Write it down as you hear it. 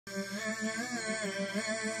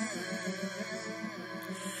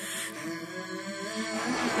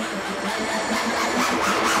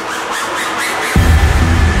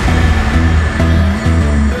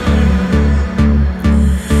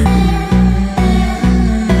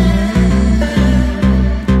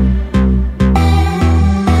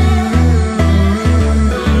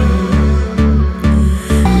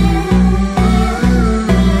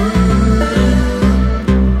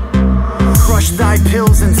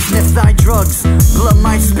Blood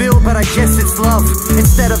might spill, but I guess it's love.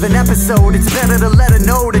 Instead of an episode, it's better to let her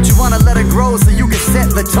know that you wanna let her grow so you can set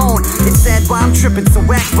the tone. It's sad why I'm tripping, so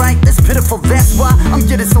act right. That's pitiful, that's why I'm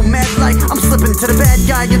getting so mad like I'm slipping to the bad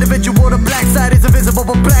guy. Individual, the black side is invisible,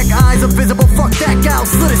 but black eyes are visible. Fuck that guy, I'll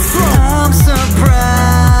slit his throat. I'm surprised